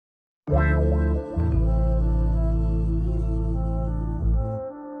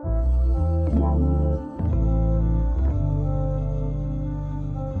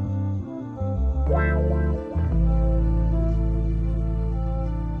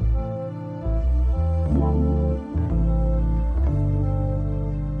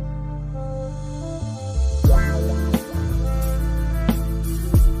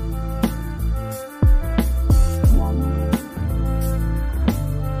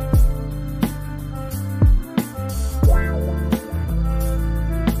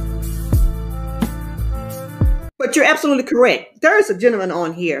But you're absolutely correct. There is a gentleman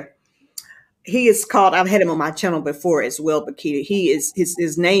on here. He is called, I've had him on my channel before as well, Bakita.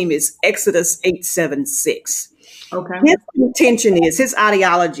 His name is Exodus 876. Okay. His intention is, his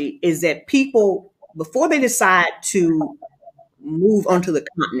ideology is that people, before they decide to move onto the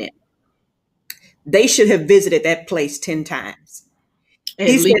continent, they should have visited that place 10 times.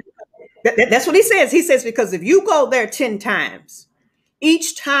 He said, that's what he says. He says, because if you go there 10 times,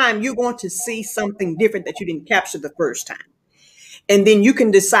 each time you're going to see something different that you didn't capture the first time. And then you can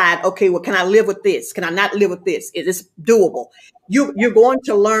decide, okay, well, can I live with this? Can I not live with this? Is this doable? You're going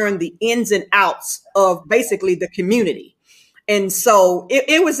to learn the ins and outs of basically the community. And so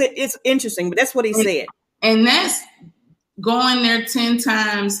it's interesting, but that's what he said. And that's going there 10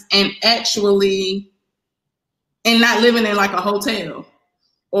 times and actually, and not living in like a hotel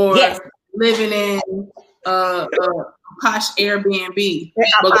or living in a posh Airbnb,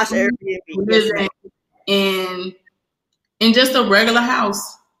 living in just a regular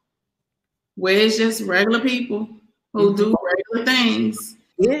house where it's just regular people who do regular things.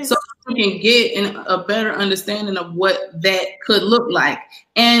 Yes. So you can get a better understanding of what that could look like.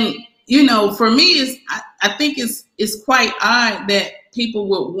 And, you know, for me, I think it's quite odd that people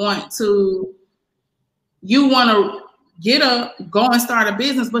would want to, you want to go and start a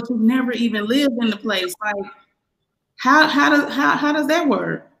business, but you've never even lived in the place. Like, how does that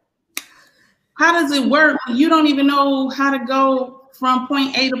work? How does it work? You don't even know how to go from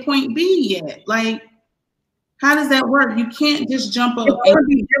point A to point B yet. Like, how does that work? You can't just jump up. It's going to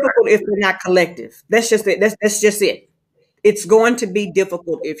be difficult if you're not collective. That's just it. That's just it. It's going to be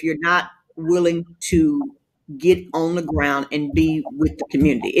difficult if you're not willing to get on the ground and be with the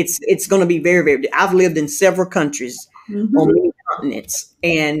community. It's going to be very, very. I've lived in several countries on many continents,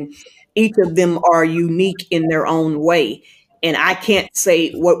 and each of them are unique in their own way. And I can't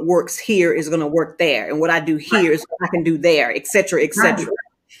say what works here is going to work there, and what I do here is what I can do there, et cetera, et cetera. Right.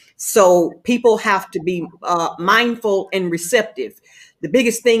 So people have to be mindful and receptive. The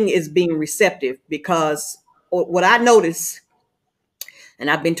biggest thing is being receptive, because what I notice, and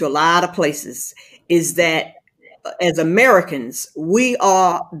I've been to a lot of places, is that as Americans, we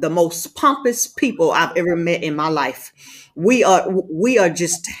are the most pompous people I've ever met in my life. We are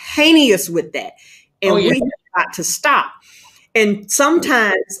just heinous with that, and we have got to stop. And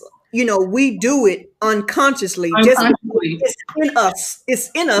sometimes, you know, we do it unconsciously. Just it's in us.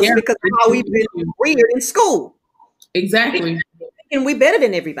 It's in us because of how we've been reared in school. Exactly. And we're better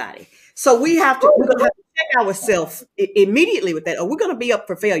than everybody. So we're going to have to check ourselves immediately with that, or we're going to be up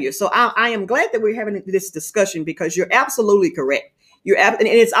for failure. So I am glad that we're having this discussion, because you're absolutely correct. And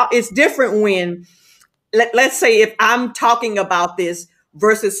it's different when, let's say, if I'm talking about this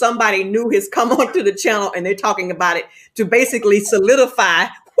versus somebody new has come onto the channel and they're talking about it to basically solidify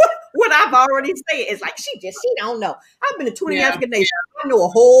what I've already said. It's like, she don't know. I've been to 20 African nations. I know a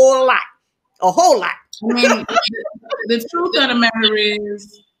whole lot. I mean, the truth of the matter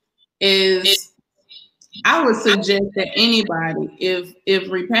is I would suggest that anybody, if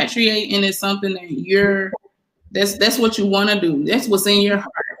repatriating is something that that's what you want to do, that's what's in your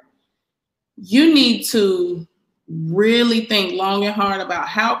heart, you need to really think long and hard about,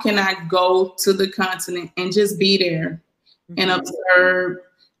 how can I go to the continent and just be there and observe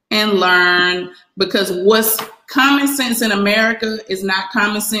and learn? Because what's common sense in America is not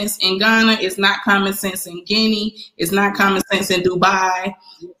common sense in Ghana. It's not common sense in Guinea. It's not common sense in Dubai.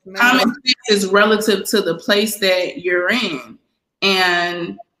 Common sense is relative to the place that you're in.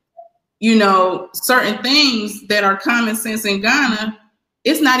 And, you know, certain things that are common sense in Ghana,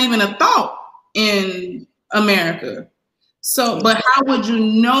 it's not even a thought in America. So, but how would you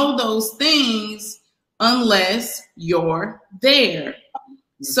know those things unless you're there?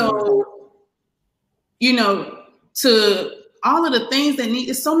 So, you know, to all of the things that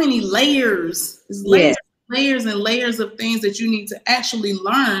it's so many layers. It's layers and layers of things that you need to actually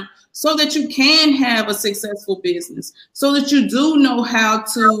learn so that you can have a successful business, so that you do know how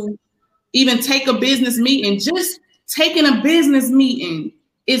to even take a business meeting. Just taking a business meeting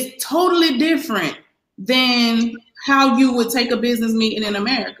is totally different than how you would take a business meeting in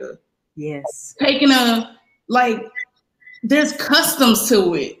America. Yes. Taking there's customs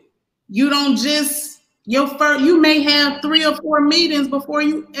to it. You don't just, you may have 3 or 4 meetings before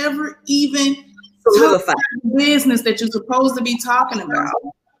you ever even Solidify talk about the business that you're supposed to be talking about.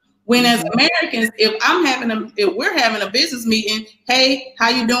 When as Americans, if we're having a business meeting, hey, how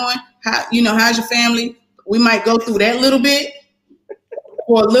you doing? How's your family? We might go through that little bit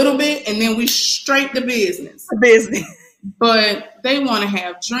for a little bit, and then we straight to business. But they want to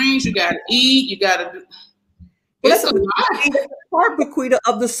have drinks. You got to eat. You got to. It's a lot. It's a part, Bequita,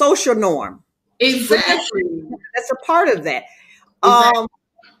 of the social norm. Exactly. That's a part of that.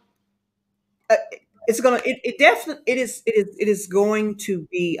 Exactly. It is going to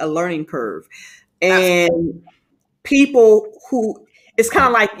be a learning curve, and people who, it's kind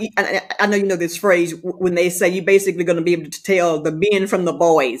of like, I know you know this phrase when they say you're basically going to be able to tell the men from the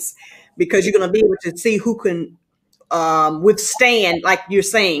boys, because you're going to be able to see who can withstand, like you're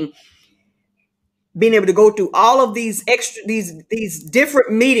saying, being able to go through all of these these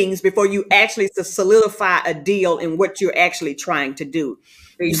different meetings before you actually solidify a deal in what you're actually trying to do.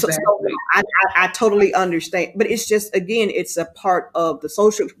 Exactly. So I totally understand, but it's just, again, it's a part of the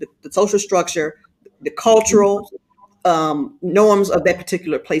social structure, the cultural norms of that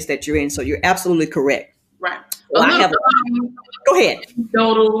particular place that you're in. So you're absolutely correct. Right. Well, go ahead.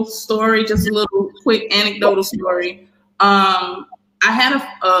 Anecdotal story, just a little quick anecdotal story. I had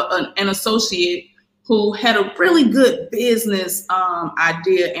an associate who had a really good business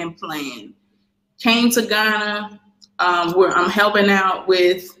idea and plan. Came to Ghana, where I'm helping out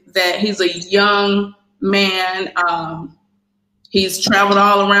with that. He's a young man. He's traveled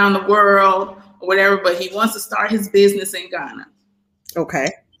all around the world, or whatever, but he wants to start his business in Ghana. Okay.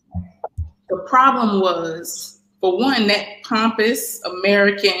 The problem was, for one, that pompous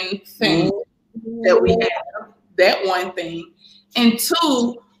American thing that we have, that one thing. And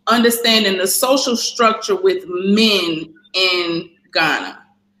two, understanding the social structure with men in Ghana.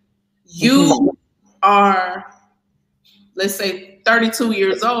 You are, let's say, 32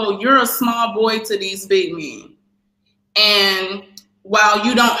 years old. You're a small boy to these big men. And while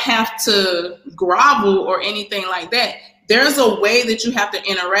you don't have to grovel or anything like that, there's a way that you have to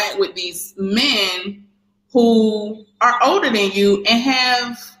interact with these men who are older than you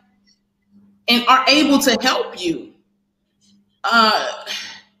and are able to help you.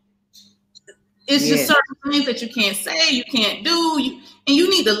 It's just certain things that you can't say, you can't do, and you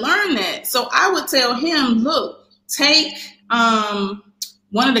need to learn that. So I would tell him, look, take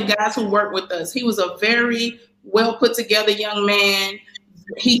one of the guys who worked with us. He was a very well put together young man.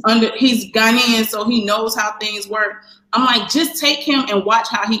 He's Ghanaian, so he knows how things work. I'm like, just take him and watch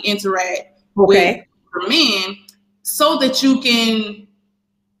how he interacts with men, so that you can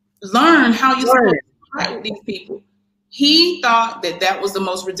learn how you're supposed to interact with these people. He thought that was the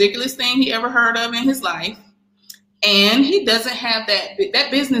most ridiculous thing he ever heard of in his life. And he doesn't have that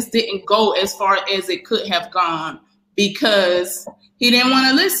business didn't go as far as it could have gone because he didn't want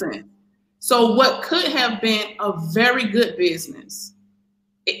to listen. So what could have been a very good business,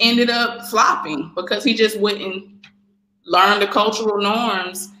 it ended up flopping because he just wouldn't learn the cultural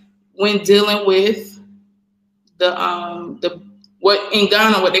norms when dealing with what in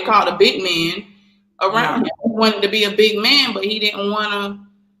Ghana, what they call the big men around him. He wanted to be a big man, but he didn't want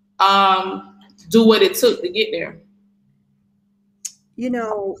to do what it took to get there.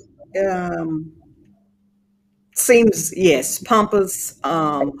 Seems, yes, pompous,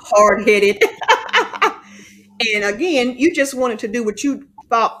 hard-headed. And again, you just wanted to do what you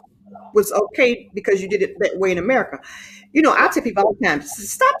thought was okay because you did it that way in America. I tell people all the time,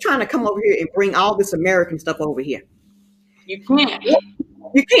 stop trying to come over here and bring all this American stuff over here. You can't.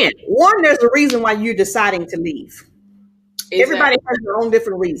 You can't. One, there's a reason why you're deciding to leave. Exactly. Everybody has their own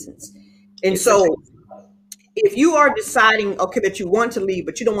different reasons. And so if you are deciding, okay, that you want to leave,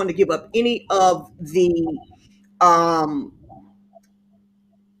 but you don't want to give up any of the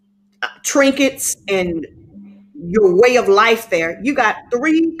trinkets and your way of life there, you got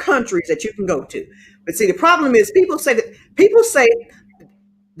 3 countries that you can go to. But see, the problem is people say they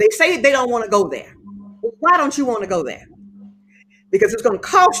don't want to go there. Well, why don't you want to go there? Because it's going to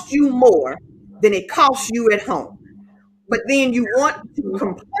cost you more than it costs you at home. But then you want to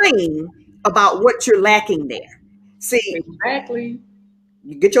complain about what you're lacking there. See, exactly.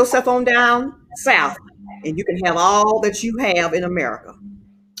 You get yourself on down south and you can have all that you have in America.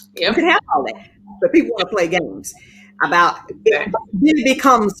 Yep. You can have all that. But people want to play games about it. Then it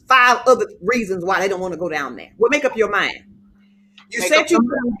becomes 5 other reasons why they don't want to go down there. Well, make up your mind. You said you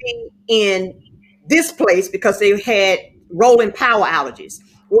couldn't be in this place because they had rolling power outages.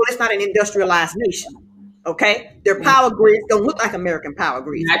 Well, it's not an industrialized nation. Okay, their power grids don't look like American power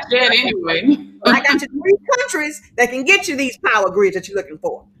grids. Not yet, anyway. But I got you 3 countries that can get you these power grids that you're looking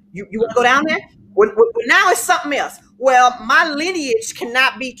for. You want to go down there? Well, now it's something else. Well, my lineage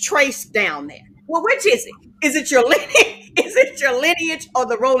cannot be traced down there. Well, which is it? Is it your lineage? Is it your lineage or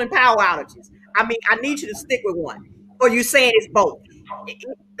the rolling power outages? I mean, I need you to stick with one. Or you saying it's both?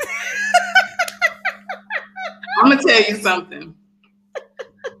 I'm gonna tell you something.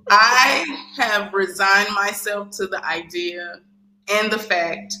 I have resigned myself to the idea and the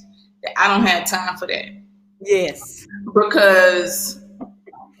fact that I don't have time for that. Yes. Because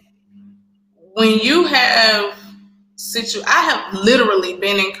when you have I have literally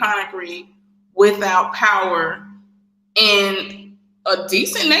been in Conakry without power in a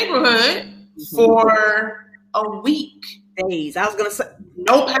decent neighborhood for a week. Days. I was gonna say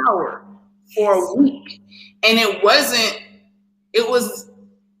no power for a week. And it was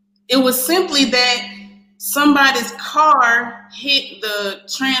simply that somebody's car hit the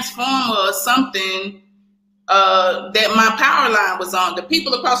transformer or something that my power line was on. The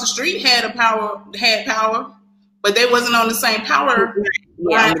people across the street had power, but they wasn't on the same power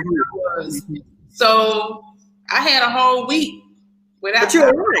line I was. So I had a whole week without. But you're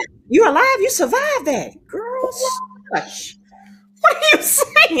alive. You're alive. You survived that, girls. Gosh. What are you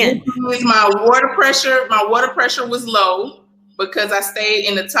saying? My water pressure was low because I stayed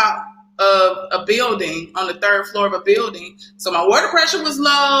in the top of a building, on the 3rd floor of a building. So my water pressure was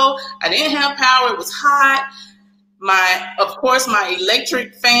low. I didn't have power. It was hot. Of course, my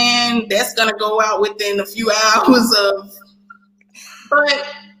electric fan, that's going to go out within a few hours of. But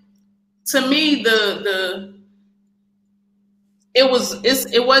to me, it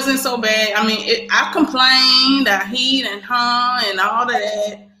wasn't so bad. I mean, I complained, I heat and hung and all of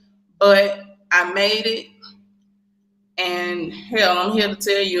that, but I made it. And hell, I'm here to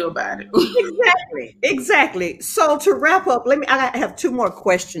tell you about it. Exactly. So to wrap up, I have 2 more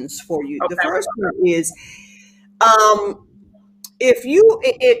questions for you. Okay. The first one is,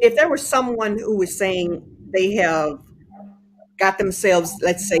 if there was someone who was saying they have got themselves,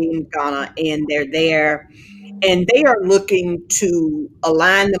 let's say in Ghana, and they're there, and they are looking to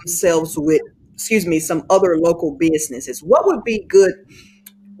align themselves with, some other local businesses, what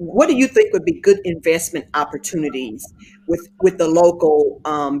do you think would be good investment opportunities with the local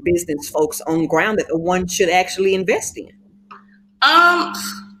business folks on ground that one should actually invest in?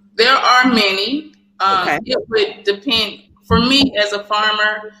 There are many. Okay. It would depend. For me as a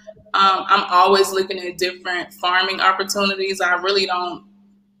farmer, I'm always looking at different farming opportunities. I really don't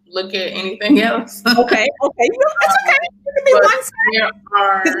look at anything else. Okay. That's okay. It can be one side.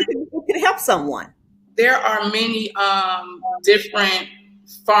 It can help someone. There are many different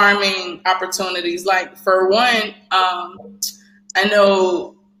farming opportunities. Like for one, I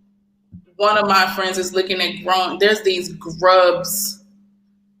know one of my friends is looking at growing. There's these grubs,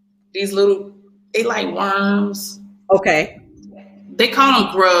 these little, they like worms. Okay. They call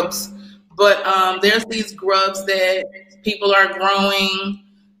them grubs, but there's these grubs that people are growing.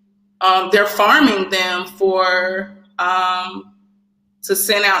 They're farming them for to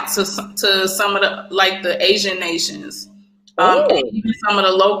send out to some of the Asian nations. Even some of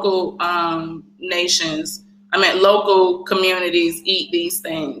the local nations, local communities eat these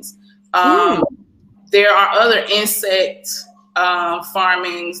things. There are other insect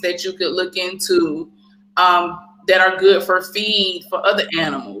farmings that you could look into that are good for feed for other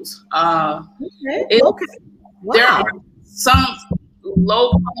animals. Wow. There are some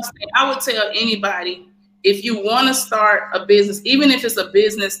low cost. I would tell anybody, if you want to start a business, even if it's a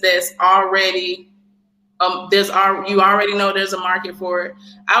business that's already you already know there's a market for it,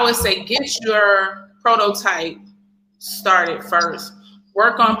 I would say get your prototype started first.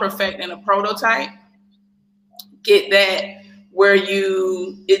 Work on perfecting a prototype. Get that where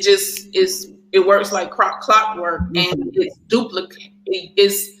it works like clockwork, and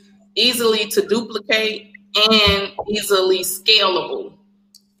it's easily to duplicate and easily scalable.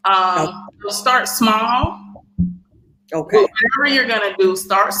 So start small. Okay. Whatever you're gonna do,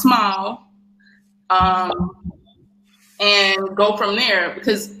 start small. And go from there,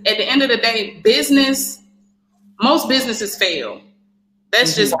 because at the end of the day, most businesses fail.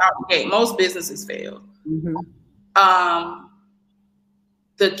 That's just okay. Most businesses fail.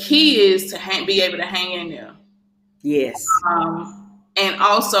 The key is to be able to hang in there. Yes. And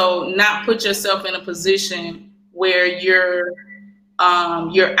also not put yourself in a position where your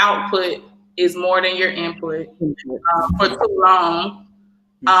output is more than your input for too long.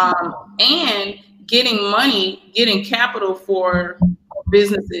 And getting capital for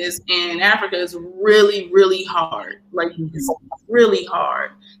businesses in Africa is really, really hard. Like it's really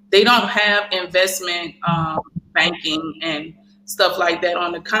hard. They don't have investment banking and stuff like that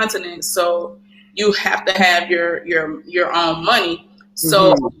on the continent. So you have to have your own money.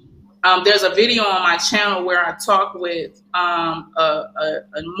 So there's a video on my channel where I talk with a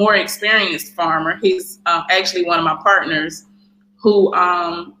more experienced farmer. He's actually one of my partners who,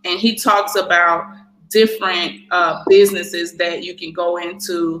 and he talks about different businesses that you can go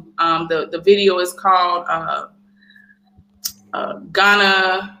into. The video is called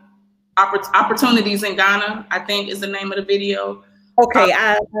Ghana Opportunities in Ghana, I think is the name of the video. Okay,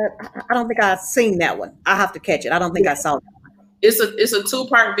 I don't think I've seen that one. I have to catch it. I don't think I saw that. It's a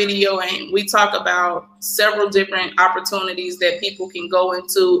two-part video, and we talk about several different opportunities that people can go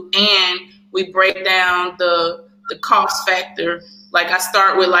into, and we break down the cost factor. Like I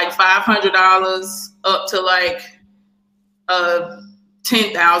start with like $500 up to like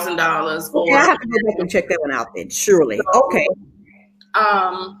 $10,000. Okay, I have to go back and check that one out then. Surely. Okay.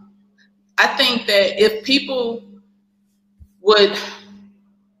 I think that if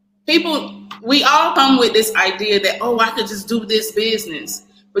we all come with this idea that, oh, I could just do this business.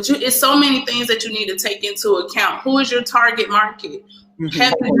 But it's so many things that you need to take into account. Who is your target market?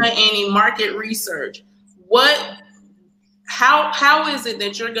 Have you done any market research? How is it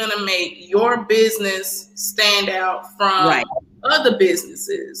that you're going to make your business stand out from other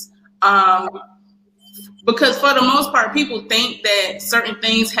businesses? Because for the most part, people think that certain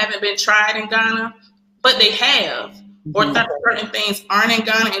things haven't been tried in Ghana, but they have. Or certain things aren't in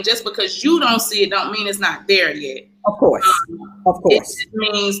Ghana, and just because you don't see it don't mean it's not there yet. Of course. Of course. It just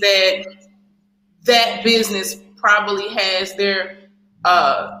means that that business probably has their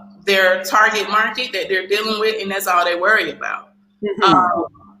target market that they're dealing with, and that's all they worry about.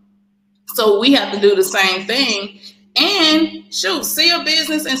 So we have to do the same thing and see a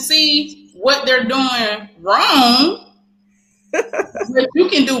business and see what they're doing wrong. But you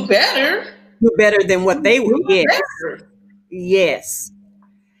can do better. Do better than what they would get. Yes.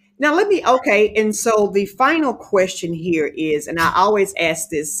 Now okay. And so the final question here is, and I always ask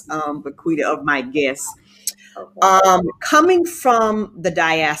this, Bequita, of my guests, coming from the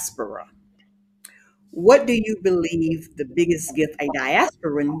diaspora, what do you believe the biggest gift a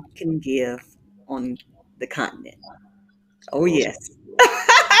diasporan can give on the continent? Oh, yes.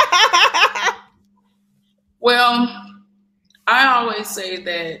 Well, I always say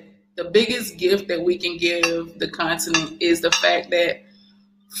that the biggest gift that we can give the continent is the fact that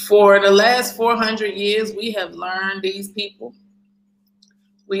for the last 400 years, we have learned these people.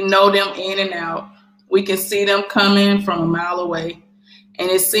 We know them in and out. We can see them coming from a mile away.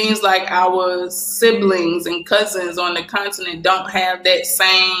 And it seems like our siblings and cousins on the continent don't have that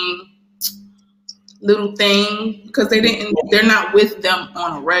same little thing because they're not with them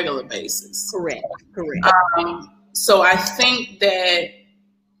on a regular basis. Correct. So I think that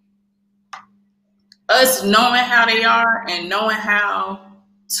us knowing how they are and knowing how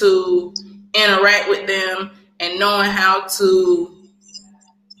to interact with them and knowing how to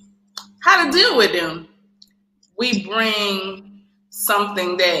deal with them, we bring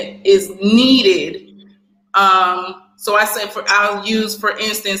something that is needed. So I said, I'll use, for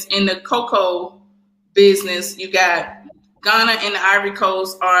instance, in the cocoa business, you got Ghana and the Ivory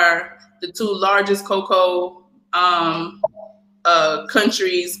Coast are the two largest cocoa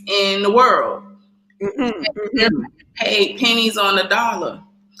countries in the world. They're paid pennies on the dollar.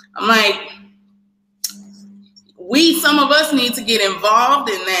 I'm like, some of us need to get involved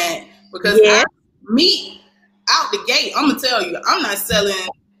in that because me out the gate, I'm gonna tell you, I'm not selling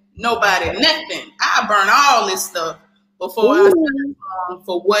nobody nothing. I burn all this stuff before I sell it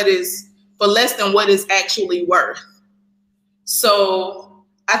for less than what it's actually worth. So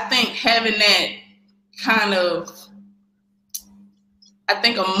I think having that kind of,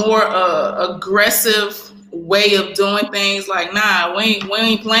 a more aggressive way of doing things, like, nah, we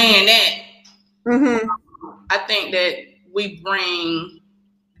ain't playing that. I think that we bring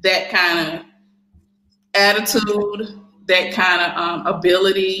that kind of attitude, that kind of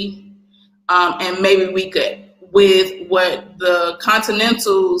ability, and maybe we could, with what the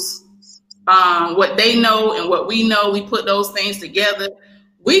continentals, what they know and what we know, we put those things together,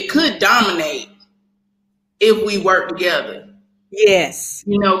 we could dominate if we work together. Yes.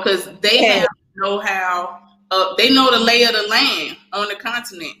 Because they have know-how, they know the lay of the land on the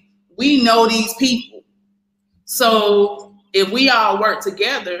continent. We know these people. So if we all work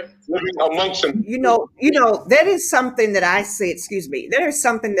together, that is something that I say, that is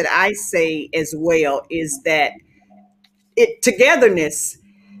something that I say as well, is that togetherness,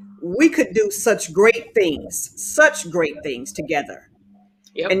 we could do such great things together.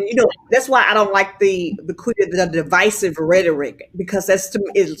 Yep. And that's why I don't like the divisive rhetoric, because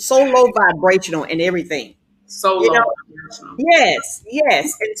it's so low vibrational and everything. So You know, low. yes,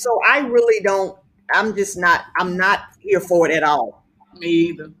 yes. And so I really don't. I'm not here for it at all. Me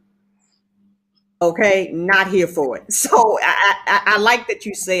either. Okay, not here for it. So I like that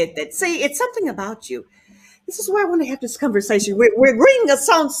you said that. See, it's something about you. This is why I want to have this conversation. We're agreeing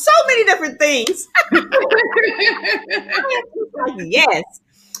on so many different things. Like, yes.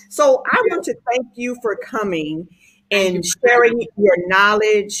 So I want to thank you for coming Thank you and for having sharing me. your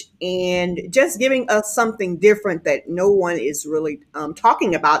knowledge and just giving us something different that no one is really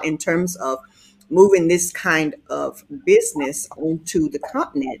talking about in terms of moving this kind of business onto the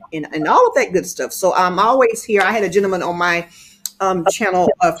continent and all of that good stuff. So I'm always here. I had a gentleman on my channel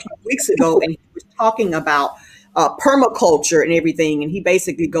a few weeks ago, and he was talking about permaculture and everything. And he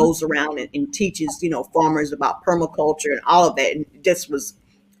basically goes around and teaches, farmers about permaculture and all of that. And it just was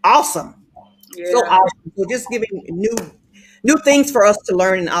awesome. So Yeah. awesome. So just giving new things for us to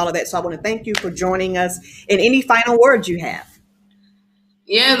learn and all of that. So I want to thank you for joining us. And any final words you have?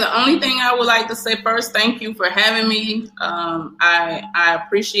 Yeah, the only thing I would like to say first, thank you for having me. I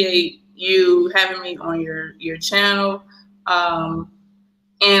appreciate you having me on your channel.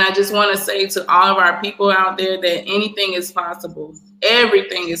 And I just want to say to all of our people out there that anything is possible.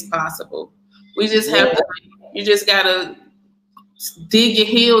 Everything is possible. We just have to, you just got to dig your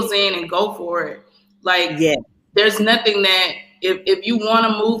heels in and go for it. Like, Yeah. there's nothing that, if you want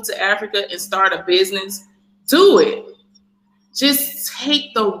to move to Africa and start a business, do it. Just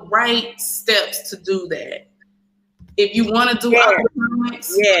take the right steps to do that. If you want to do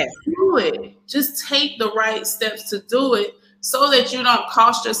aquaponics, do it. Just take the right steps to do it so that you don't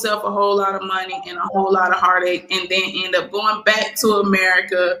cost yourself a whole lot of money and a whole lot of heartache and then end up going back to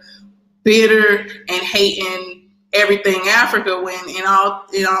America bitter and hating everything Africa, when in all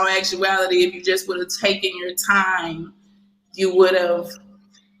actuality, if you just would have taken your time, you would have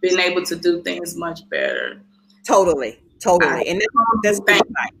been able to do things much better. Totally. And that's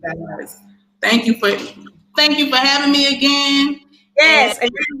thank you for having me again. Yes, and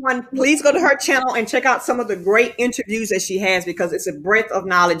everyone, please go to her channel and check out some of the great interviews that she has, because it's a breadth of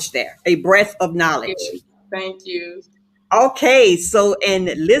knowledge there. A breadth of knowledge. Thank you. Okay, so and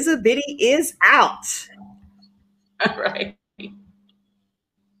Lizzabitty is out. All right.